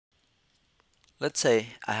Let's say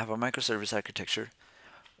I have a microservice architecture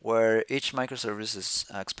where each microservice is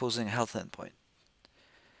exposing a health endpoint.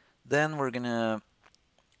 Then we're gonna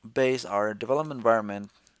base our development environment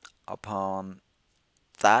upon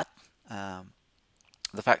that. Um,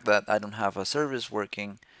 the fact that I don't have a service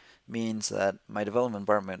working means that my development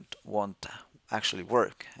environment won't actually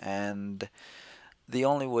work. And the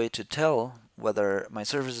only way to tell whether my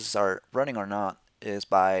services are running or not is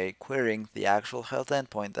by querying the actual health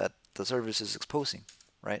endpoint that the service is exposing,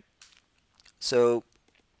 right? So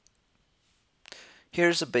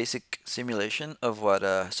here's a basic simulation of what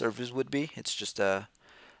a service would be. It's just an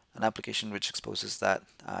application which exposes that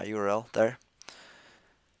URL there.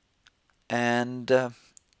 And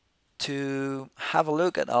to have a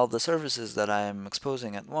look at all the services that I'm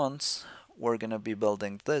exposing at once, we're going to be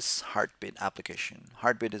building this Heartbeat application.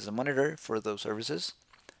 Heartbeat is a monitor for those services,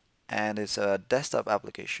 and it's a desktop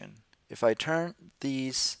application. If I turn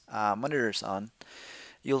these monitors on,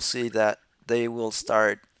 you'll see that they will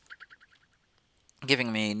start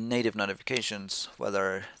giving me native notifications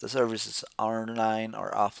whether the service is online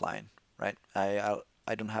or offline, right? I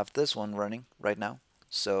don't have this one running right now,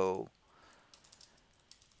 so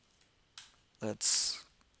let's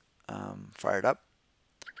fire it up,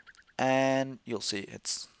 and you'll see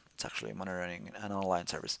it's actually monitoring an online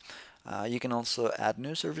service. You can also add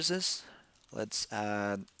new services. Let's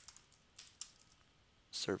add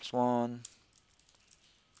service 1.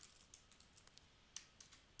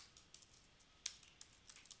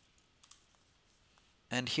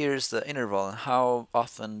 And here's the interval. How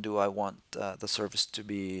often do I want the service to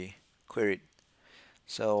be queried?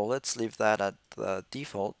 So let's leave that at the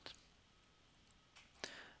default,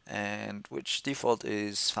 and which default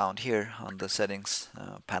is found here on the settings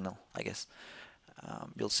panel, I guess.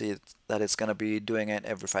 You'll see that it's going to be doing it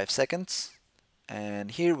every 5 seconds.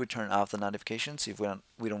 And here we turn off the notifications if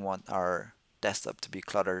we don't want our desktop to be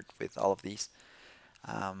cluttered with all of these.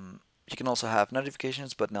 You can also have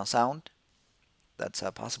notifications but no sound. That's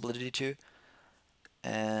a possibility too.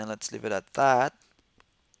 And let's leave it at that.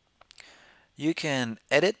 You can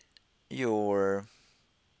edit your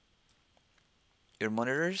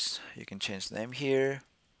monitors. You can change the name here.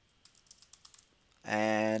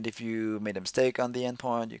 And if you made a mistake on the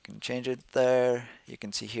endpoint, you can change it there. You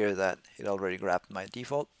can see here that it already grabbed my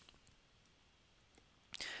default.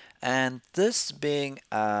 And this being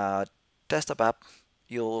a desktop app,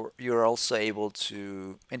 you're also able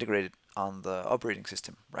to integrate it on the operating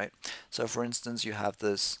system, right? So for instance, you have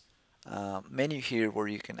this menu here where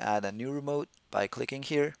you can add a new remote by clicking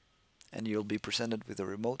here, and you'll be presented with a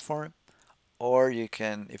remote form. Or you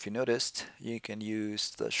can, if you noticed, you can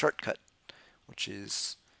use the shortcut, which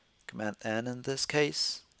is Command N in this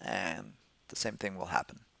case, and the same thing will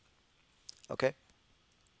happen. Okay?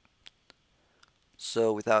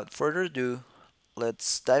 So without further ado,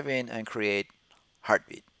 let's dive in and create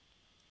Heartbeat.